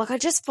with it. Like, I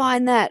just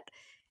find that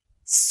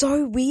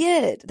so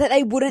weird that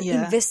they wouldn't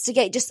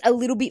investigate just a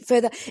little bit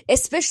further,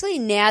 especially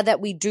now that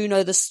we do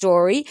know the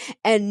story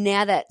and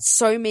now that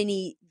so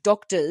many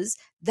doctors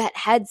that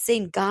had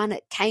seen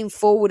Garnett came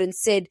forward and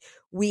said,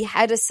 we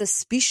had a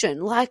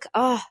suspicion. Like,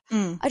 I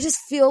just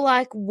feel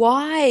like,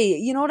 why?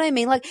 You know what I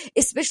mean? Like,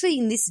 especially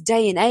in this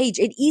day and age,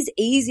 it is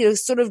easy to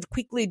sort of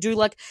quickly do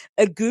like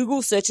a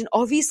Google search. And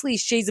obviously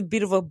she's a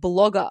bit of a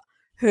blogger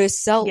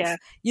herself. Yeah.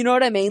 You know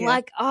what I mean? Yeah.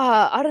 Like,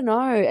 I don't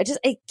know.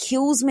 It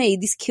kills me.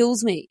 This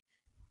kills me.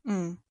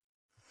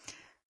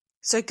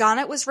 So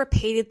Garnett was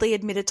repeatedly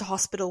admitted to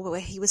hospital where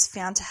he was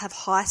found to have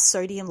high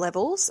sodium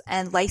levels,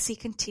 and Lacey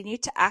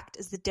continued to act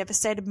as the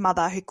devastated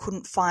mother who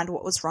couldn't find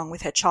what was wrong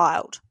with her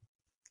child.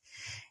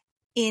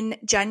 In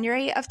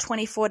January of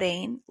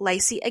 2014,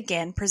 Lacey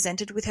again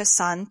presented with her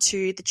son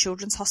to the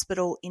Children's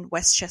Hospital in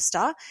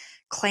Westchester,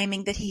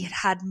 claiming that he had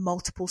had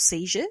multiple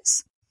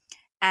seizures.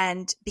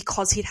 And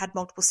because he'd had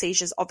multiple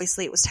seizures,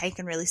 obviously it was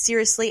taken really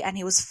seriously, and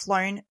he was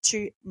flown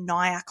to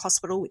Nyack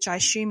Hospital, which I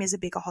assume is a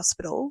bigger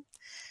hospital.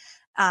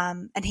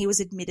 And he was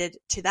admitted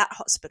to that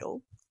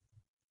hospital.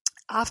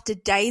 After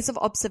days of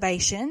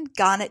observation,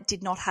 Garnett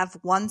did not have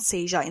one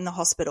seizure in the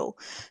hospital.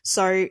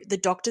 So the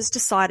doctors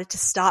decided to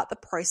start the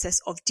process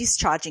of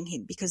discharging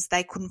him because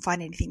they couldn't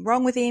find anything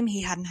wrong with him.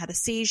 He hadn't had a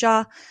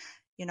seizure.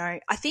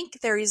 I think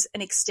there is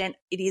an extent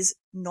it is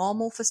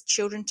normal for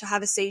children to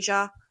have a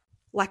seizure,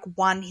 like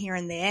one here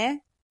and there.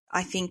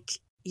 I think,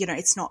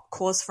 it's not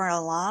cause for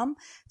alarm.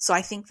 So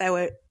I think they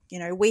were,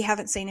 we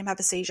haven't seen him have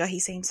a seizure. He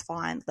seems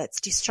fine. Let's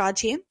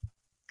discharge him.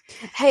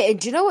 Hey, and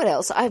do you know what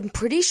else? I'm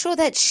pretty sure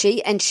that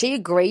she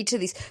agreed to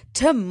this,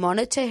 to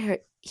monitor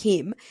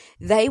him.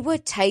 They were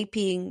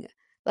taping,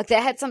 like they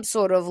had some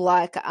sort of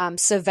like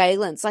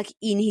surveillance like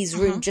in his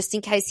room just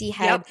in case he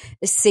had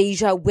a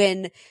seizure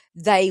when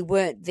they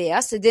weren't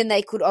there. So then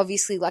they could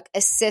obviously like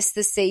assess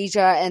the seizure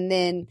and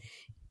then,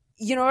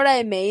 you know what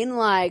I mean?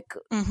 Like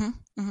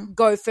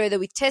go further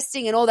with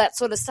testing and all that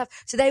sort of stuff.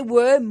 So they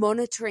were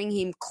monitoring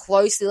him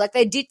closely. Like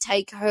they did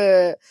take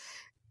her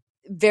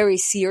very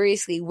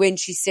seriously when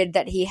she said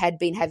that he had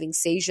been having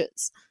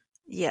seizures.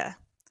 Yeah.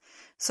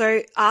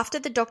 So after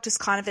the doctors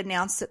kind of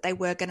announced that they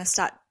were going to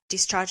start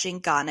discharging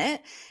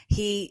Garnett,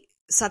 he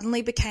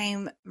suddenly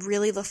became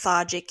really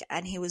lethargic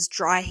and he was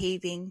dry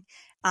heaving.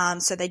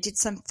 So they did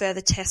some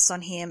further tests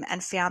on him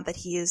and found that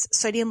his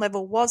sodium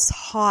level was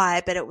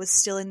high, but it was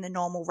still in the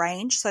normal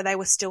range. So they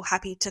were still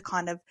happy to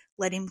kind of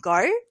let him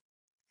go.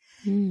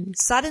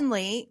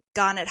 Suddenly,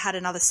 Garnett had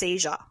another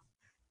seizure.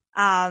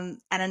 And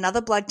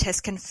another blood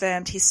test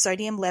confirmed his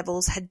sodium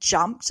levels had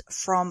jumped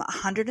from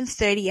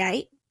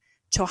 138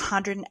 to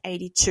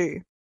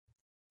 182.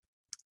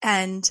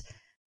 And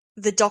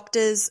the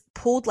doctors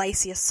pulled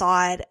Lacey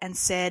aside and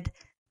said,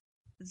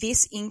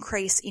 this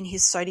increase in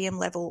his sodium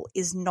level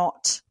is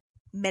not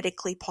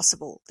medically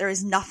possible. There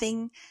is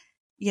nothing,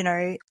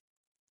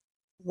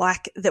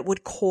 like that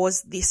would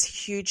cause this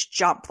huge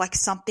jump. Like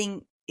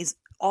something is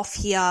off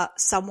here.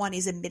 Someone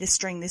is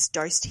administering this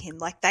dose to him.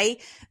 Like they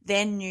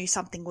then knew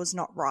something was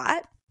not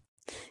right.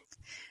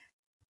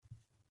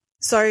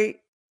 So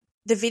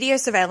the video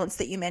surveillance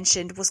that you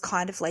mentioned was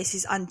kind of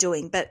Lacey's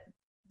undoing, but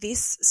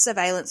this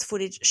surveillance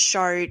footage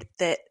showed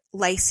that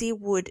Lacey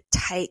would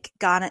take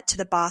Garnett to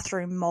the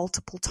bathroom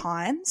multiple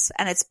times,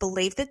 and it's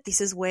believed that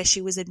this is where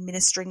she was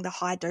administering the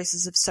high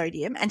doses of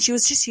sodium, and she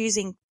was just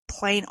using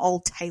plain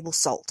old table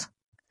salt.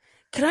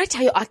 Can I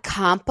tell you, I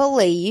can't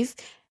believe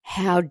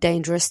how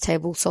dangerous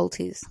table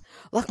salt is.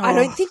 Like, I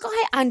don't think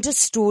I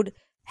understood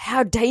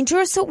how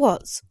dangerous it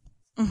was.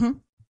 Mm-hmm.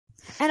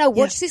 And I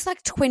watched this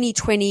like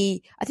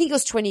 2020, I think it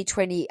was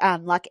 2020,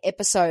 like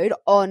episode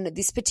on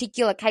this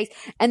particular case,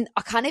 and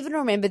I can't even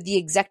remember the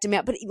exact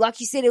amount, but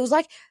like you said, it was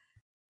like,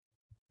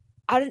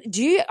 I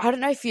don't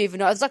know if you even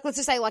know, it's like, let's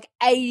just say like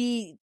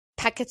 80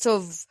 packets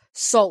of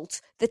salt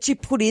that you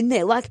put in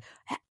there. Like,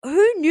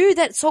 who knew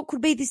that salt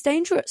could be this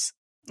dangerous?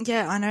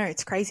 Yeah, I know.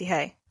 It's crazy,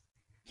 hey?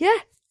 Yeah.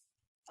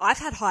 I've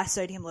had high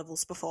sodium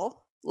levels before.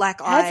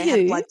 Like Have I had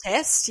a you? blood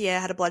test. Yeah,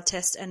 I had a blood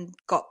test and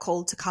got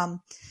called to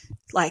come,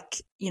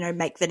 like,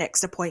 make the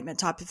next appointment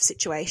type of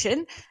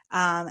situation.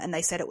 And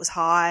they said it was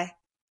high.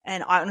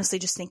 And I honestly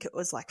just think it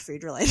was like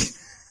food related.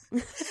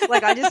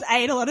 Like I just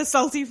ate a lot of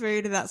salty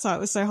food and that's why it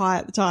was so high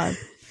at the time.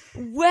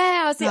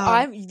 Wow. See,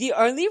 I'm the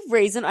only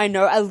reason I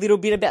know a little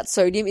bit about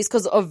sodium is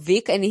because of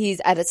Vic and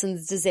his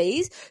Addison's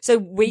disease. So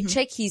we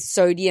check his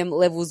sodium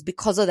levels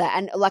because of that.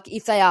 And like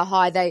if they are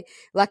high, they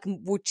like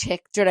will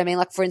check. Do you know what I mean?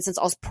 Like for instance,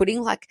 I was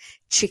putting like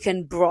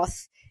chicken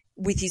broth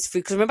with his food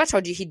because remember I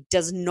told you he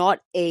does not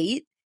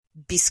eat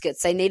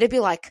biscuits. They need to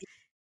be like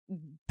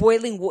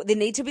boiling water. There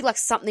need to be like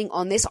something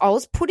on this. I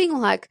was putting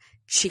like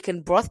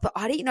chicken broth, but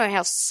I didn't know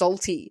how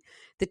salty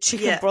the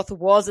chicken broth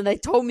was, and they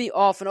told me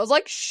off, and I was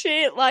like,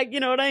 shit, like,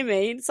 you know what I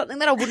mean? Something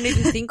that I wouldn't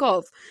even think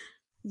of.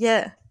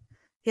 Yeah.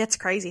 Yeah, it's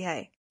crazy,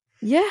 hey?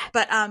 Yeah.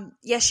 But,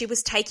 she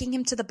was taking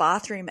him to the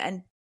bathroom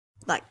and,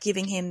 like,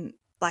 giving him,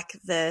 like,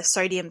 the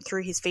sodium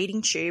through his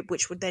feeding tube,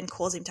 which would then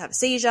cause him to have a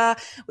seizure,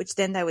 which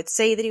then they would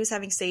see that he was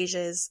having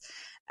seizures.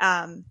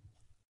 And,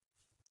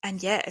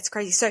 yeah, it's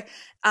crazy. So,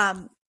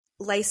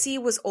 Lacey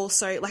was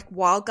also, like,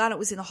 while Garnett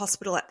was in the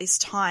hospital at this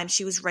time,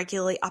 she was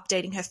regularly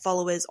updating her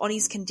followers on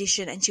his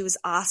condition, and she was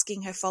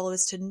asking her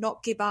followers to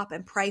not give up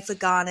and pray for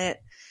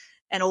Garnett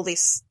and all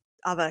this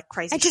other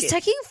crazy and shit. just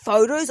taking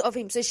photos of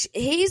him. So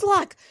he's,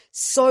 like,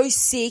 so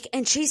sick,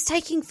 and she's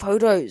taking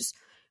photos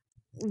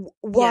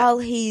while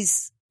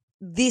he's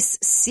this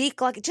sick.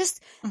 Like, just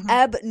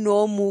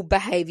abnormal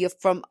behavior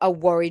from a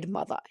worried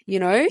mother, you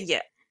know?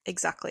 Yeah,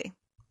 exactly.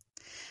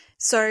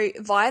 So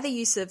via the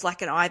use of,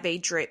 like, an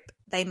IV drip,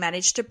 they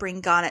managed to bring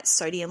Garnett's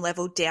sodium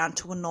level down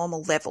to a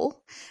normal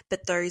level,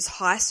 but those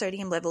high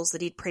sodium levels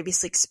that he'd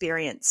previously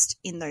experienced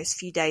in those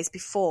few days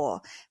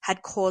before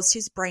had caused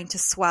his brain to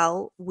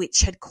swell, which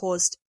had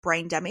caused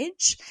brain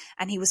damage,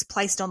 and he was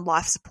placed on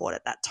life support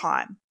at that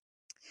time.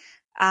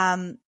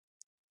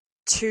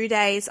 2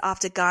 days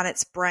after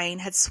Garnett's brain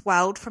had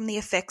swelled from the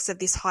effects of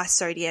this high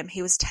sodium,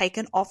 he was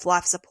taken off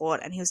life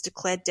support and he was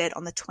declared dead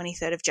on the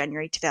 23rd of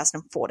January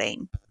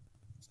 2014.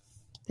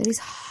 That is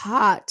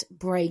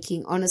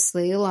heartbreaking,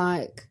 honestly,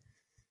 like.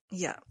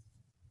 Yeah.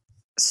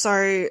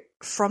 So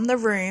from the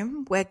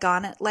room where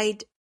Garnett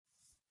laid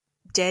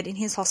dead in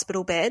his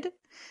hospital bed,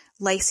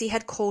 Lacey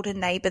had called a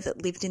neighbour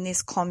that lived in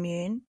this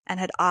commune and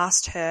had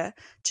asked her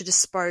to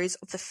dispose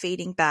of the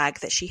feeding bag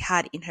that she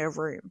had in her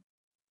room.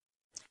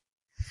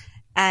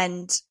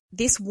 And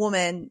this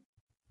woman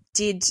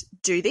did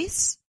do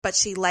this, but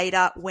she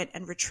later went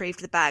and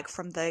retrieved the bag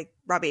from the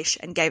rubbish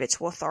and gave it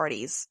to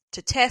authorities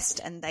to test,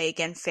 and they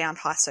again found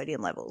high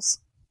sodium levels.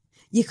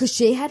 Yeah, because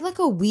she had like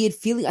a weird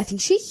feeling. I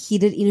think she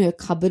hid it in her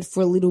cupboard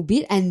for a little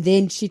bit and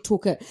then she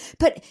took it.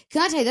 But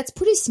can I tell you, that's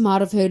pretty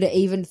smart of her to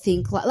even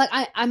think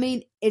I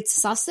mean, it's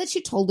sus that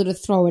she told her to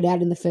throw it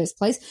out in the first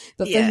place,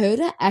 but for her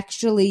to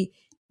actually,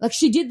 like,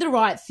 she did the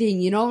right thing,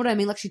 you know what I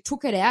mean? Like, she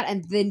took it out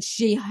and then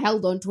she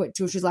held on to it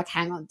till she's like,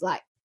 hang on,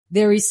 like,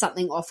 there is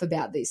something off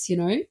about this, you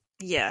know?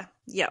 Yeah,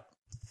 yeah.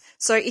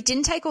 So it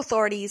didn't take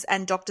authorities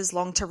and doctors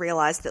long to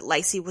realise that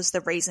Lacey was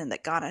the reason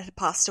that Garnett had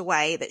passed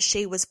away, that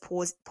she was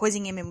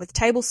poisoning him with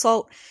table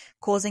salt,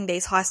 causing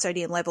these high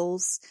sodium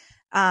levels.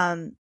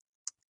 And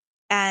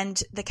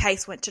the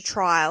case went to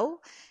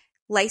trial.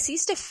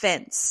 Lacey's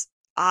defence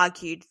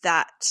argued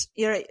that,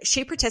 you know,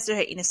 she protested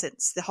her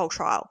innocence the whole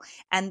trial,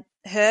 and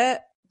her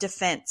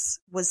defence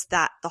was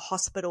that the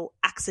hospital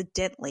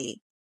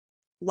accidentally,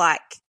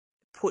 like,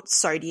 put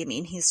sodium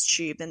in his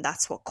tube, and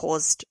that's what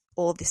caused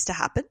all of this to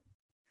happen.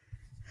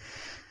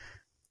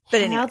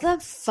 But anyway. How the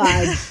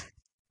fudge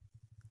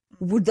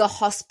would the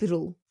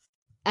hospital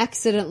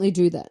accidentally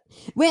do that?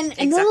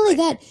 And not only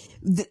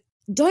that,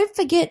 don't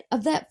forget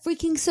of that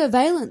freaking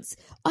surveillance.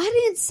 I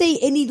didn't see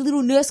any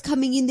little nurse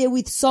coming in there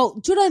with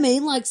salt. Do you know what I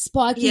mean? Like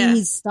spiking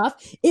his stuff.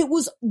 It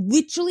was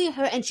literally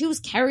her, and she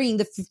was carrying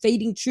the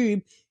feeding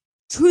tube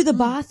to the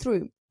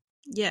bathroom.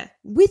 Yeah.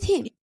 With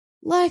him.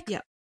 Like,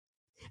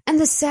 and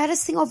the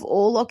saddest thing of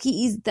all,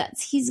 Lockie, is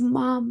that's his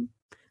mum.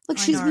 Like,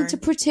 she's meant to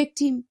protect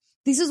him.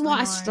 This is why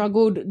I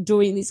struggled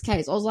doing this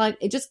case. I was like,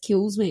 it just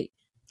kills me.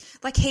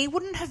 Like, he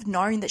wouldn't have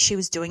known that she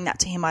was doing that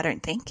to him, I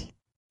don't think.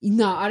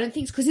 No, I don't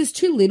think so, because he's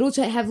too little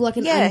to have like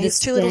an understanding. Yeah, he's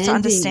too little to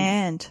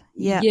understand.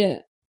 Yeah. Yeah.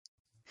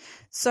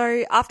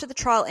 So after the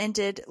trial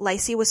ended,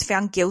 Lacey was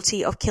found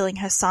guilty of killing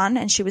her son,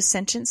 and she was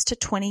sentenced to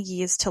 20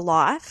 years to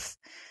life.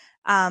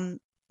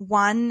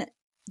 One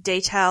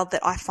detail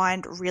that I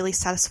find really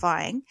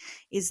satisfying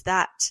is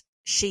that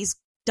she's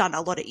done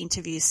a lot of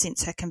interviews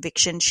since her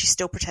conviction. She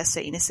still protests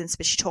her innocence,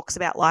 but she talks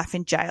about life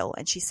in jail,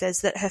 and she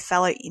says that her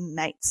fellow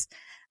inmates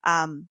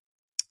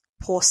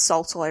pour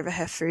salt all over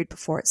her food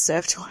before it's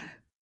served to her.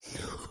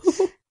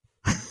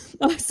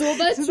 I saw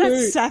that too.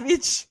 That's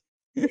savage.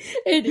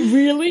 It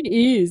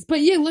really is.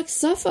 But yeah, like,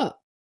 suffer.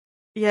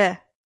 Yeah.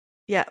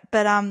 Yeah.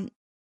 But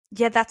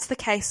yeah, that's the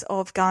case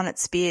of Garnett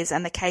Spears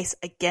and the case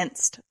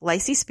against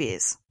Lacey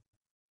Spears.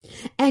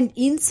 And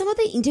in some of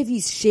the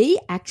interviews, she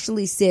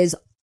actually says,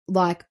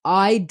 like,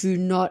 I do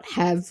not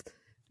have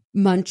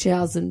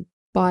Munchausen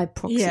by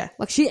proxy. Yeah.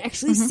 Like, she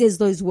actually says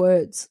those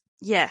words.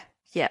 Yeah.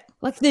 Yeah.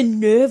 Like, the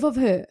nerve of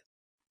her.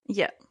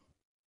 Yeah.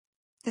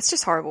 It's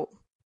just horrible.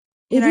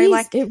 It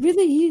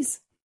really is.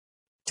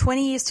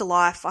 20 years to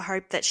life. I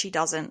hope that she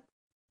doesn't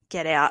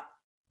get out.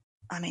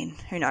 I mean,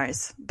 who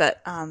knows?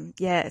 But,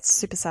 yeah, it's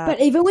super sad.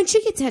 But even when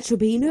she gets out, she'll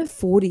be in her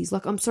 40s.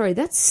 Like, I'm sorry,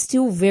 that's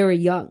still very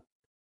young.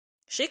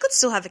 She could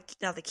still have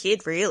another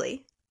kid,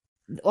 really.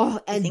 Oh,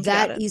 and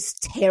that is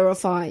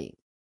terrifying.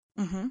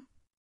 Mm-hmm.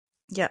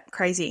 Yeah,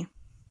 crazy.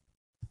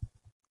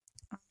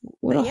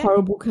 What a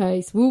horrible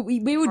case. We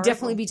will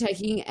definitely be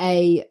taking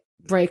a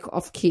break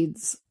off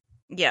kids.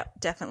 Yeah,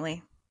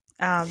 definitely.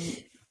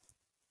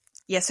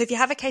 Yeah, so if you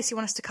have a case you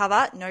want us to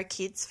cover, no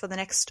kids for the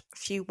next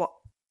few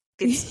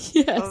bits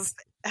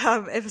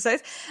of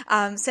episodes,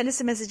 send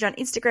us a message on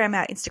Instagram.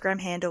 Our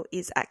Instagram handle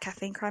is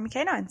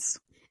 @caffeinecrimeycanines.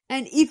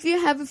 And if you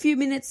have a few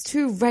minutes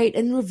to rate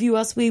and review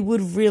us, we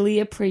would really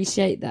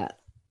appreciate that.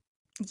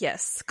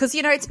 Yes, because,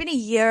 you know, it's been a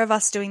year of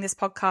us doing this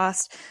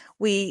podcast.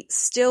 We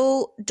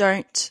still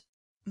don't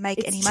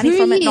make any money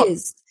from it.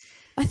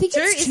 I think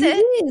it's 2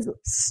 years.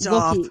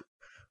 Stop. Lucky.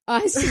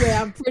 I swear,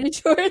 I'm pretty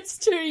sure it's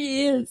 2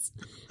 years,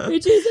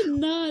 which is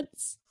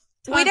nuts.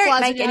 We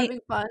don't make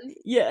any fun.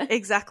 Yeah,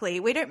 exactly.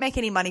 We don't make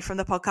any money from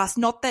the podcast.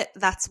 Not that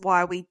that's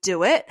why we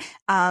do it.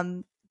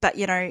 But,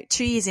 you know,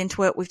 2 years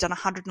into it, we've done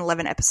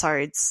 111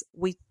 episodes.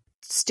 We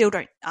still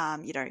don't,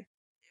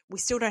 we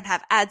still don't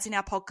have ads in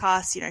our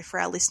podcast, you know, for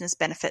our listeners'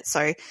 benefit.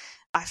 So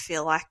I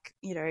feel like,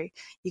 you know,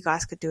 you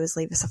guys could do is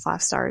leave us a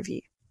 5-star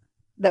review.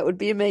 That would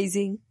be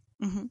amazing.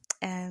 Mm-hmm.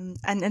 And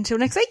until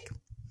next week.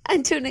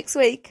 Until next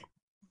week.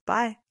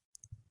 Bye.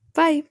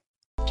 Bye.